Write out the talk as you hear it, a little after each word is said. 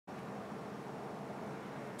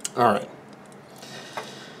Alright.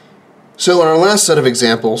 So in our last set of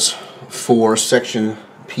examples for section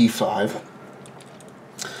P5,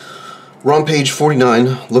 we're on page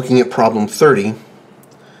 49 looking at problem 30,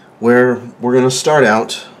 where we're going to start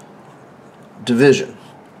out division.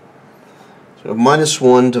 So minus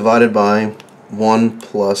 1 divided by 1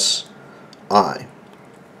 plus I.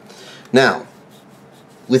 Now,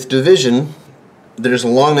 with division, there's a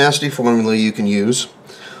long nasty formula you can use,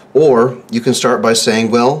 or you can start by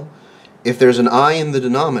saying, well, if there's an I in the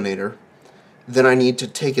denominator, then I need to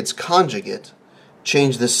take its conjugate,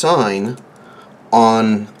 change the sign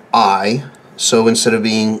on I, so instead of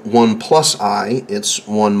being 1 plus I, it's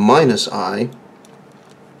 1 minus I,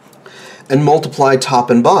 and multiply top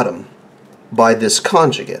and bottom by this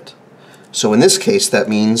conjugate. So in this case, that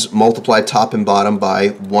means multiply top and bottom by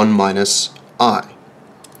 1 minus I.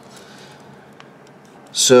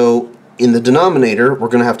 So in the denominator, we're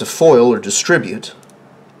going to have to FOIL or distribute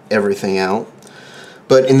everything out.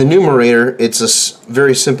 But in the numerator, it's a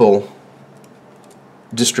very simple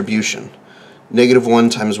distribution. Negative 1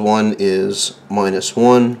 times 1 is minus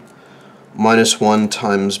 1. Minus 1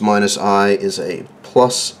 times minus I is a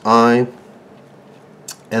plus I.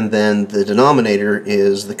 And then the denominator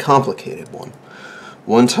is the complicated one.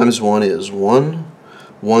 1 times 1 is 1.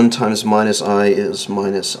 1 times minus I is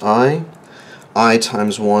minus I. I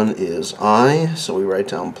times 1 is I, so we write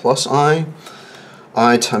down plus I.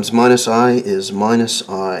 I times minus I is minus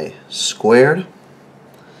I squared.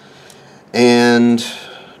 And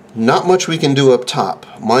not much we can do up top.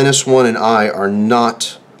 Minus 1 and I are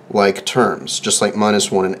not like terms, just like minus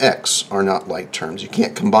 1 and x are not like terms. You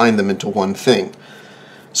can't combine them into one thing.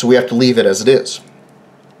 So we have to leave it as it is.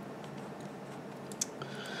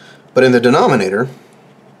 But in the denominator,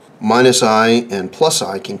 minus I and plus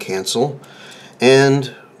I can cancel,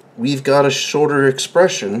 and we've got a shorter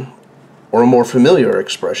expression, or a more familiar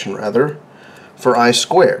expression rather, for I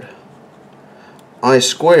squared. I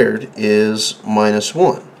squared is minus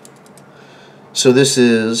 1. So this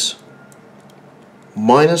is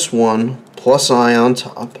minus 1 plus I on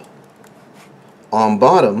top. On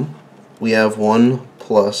bottom, we have 1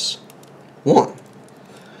 plus 1.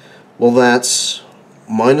 Well, that's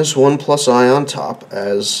minus 1 plus I on top,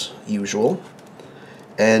 as usual,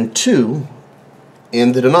 and 2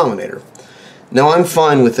 in the denominator. Now, I'm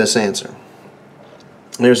fine with this answer.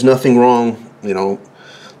 There's nothing wrong,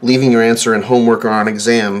 leaving your answer in homework or on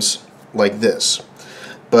exams like this.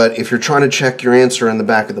 But if you're trying to check your answer in the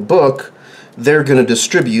back of the book, they're going to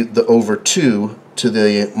distribute the over 2 to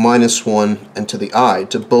the minus 1 and to the I,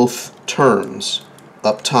 to both terms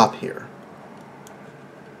up top here.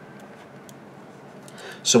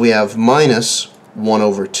 So we have minus 1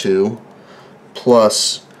 over 2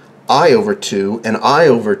 plus I over 2, and I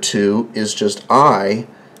over 2 is just I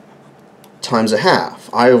times a half.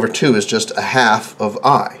 I over 2 is just a half of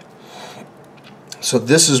I. So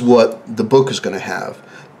this is what the book is going to have,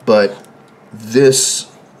 but this,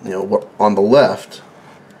 on the left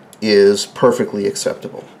is perfectly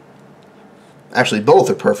acceptable. Actually, both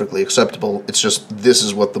are perfectly acceptable. It's just this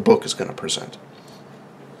is what the book is going to present.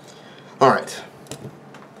 Alright.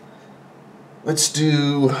 Let's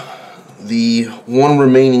do the one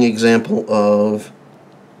remaining example of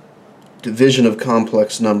division of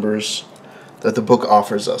complex numbers that the book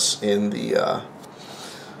offers us in the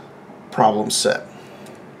problem set.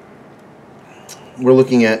 We're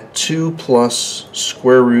looking at 2 plus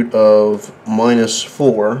square root of minus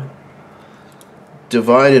 4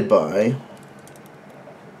 divided by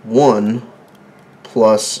 1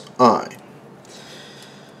 plus I.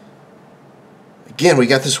 Again, we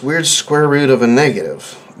got this weird square root of a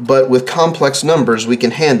negative, but with complex numbers we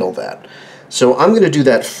can handle that. So I'm going to do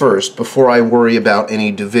that first before I worry about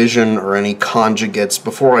any division or any conjugates,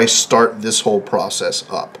 before I start this whole process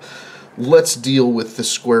up. Let's deal with the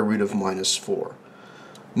square root of minus 4.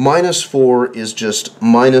 Minus 4 is just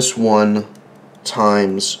minus 1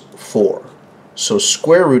 times 4. So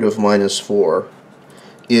square root of minus 4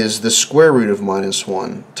 is the square root of minus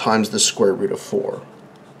 1 times the square root of 4.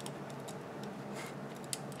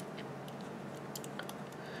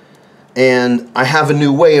 And I have a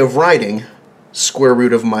new way of writing square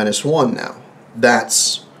root of minus 1 now.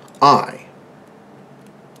 That's I.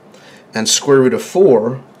 And square root of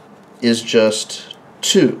 4 is just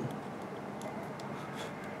 2.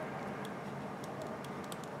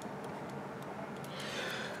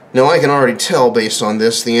 Now I can already tell based on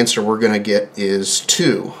this the answer we're going to get is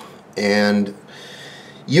 2. And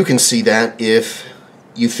you can see that if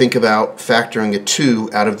you think about factoring a 2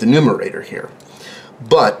 out of the numerator here.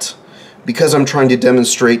 But because I'm trying to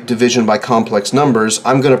demonstrate division by complex numbers,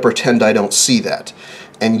 I'm going to pretend I don't see that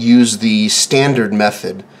and use the standard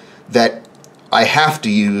method that I have to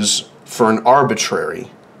use for an arbitrary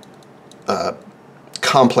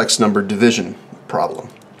complex number division problem.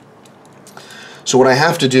 So what I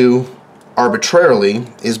have to do arbitrarily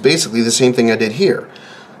is basically the same thing I did here.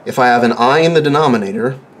 If I have an I in the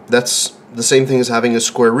denominator, that's the same thing as having a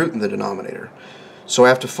square root in the denominator. So I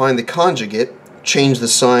have to find the conjugate, change the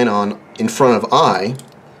sign on in front of I,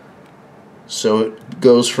 so it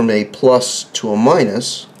goes from a plus to a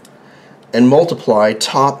minus, and multiply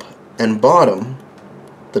top and bottom,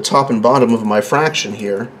 the top and bottom of my fraction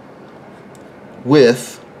here,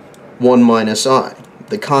 with 1 minus I,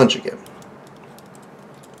 the conjugate.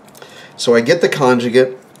 So I get the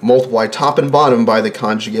conjugate, multiply top and bottom by the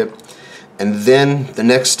conjugate, and then the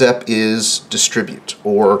next step is distribute,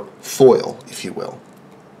 or FOIL, if you will.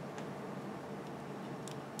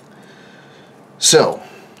 So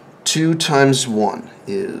 2 times 1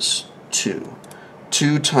 is 2.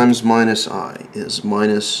 2 times minus I is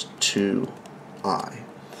minus 2I.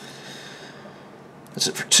 That's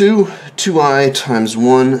it for 2. 2I times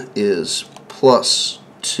 1 is plus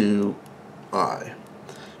 2I.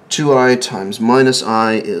 2I times minus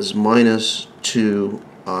I is minus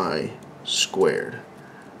 2I squared.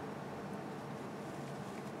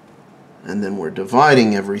 And then we're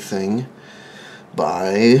dividing everything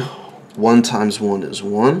by 1 times 1 is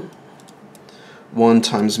 1. 1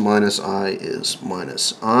 times minus I is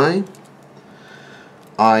minus I.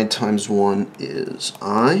 I times 1 is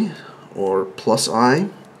I, or plus I.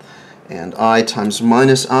 And I times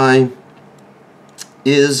minus I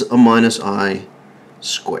is a minus I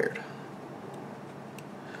squared.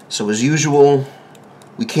 So as usual,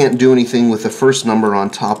 we can't do anything with the first number on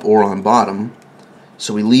top or on bottom,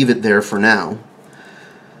 so we leave it there for now.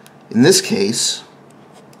 In this case,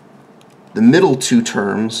 the middle two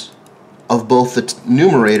terms of both the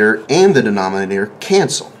numerator and the denominator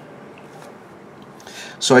cancel.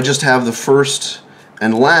 So I just have the first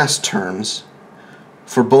and last terms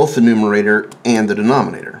for both the numerator and the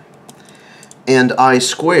denominator. And I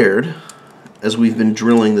squared, as we've been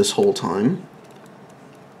drilling this whole time,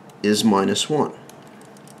 is minus 1.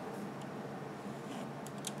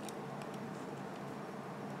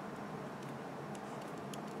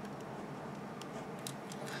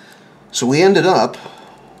 So we ended up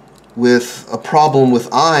with a problem with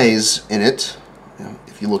i's in it,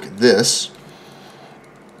 if you look at this,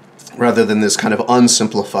 rather than this kind of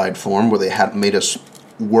unsimplified form where they had made us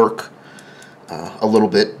work a little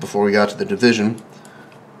bit before we got to the division.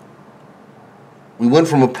 We went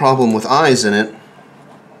from a problem with i's in it,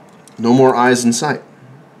 no more i's in sight.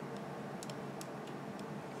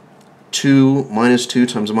 2 minus 2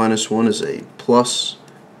 times minus 1 is a plus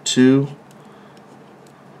 2.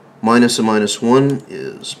 Minus a minus 1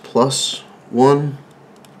 is plus 1.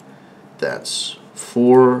 That's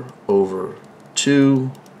 4 over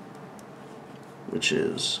 2, which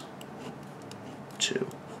is 2.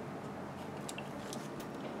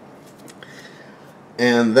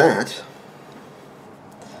 And that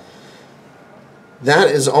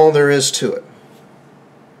is all there is to it.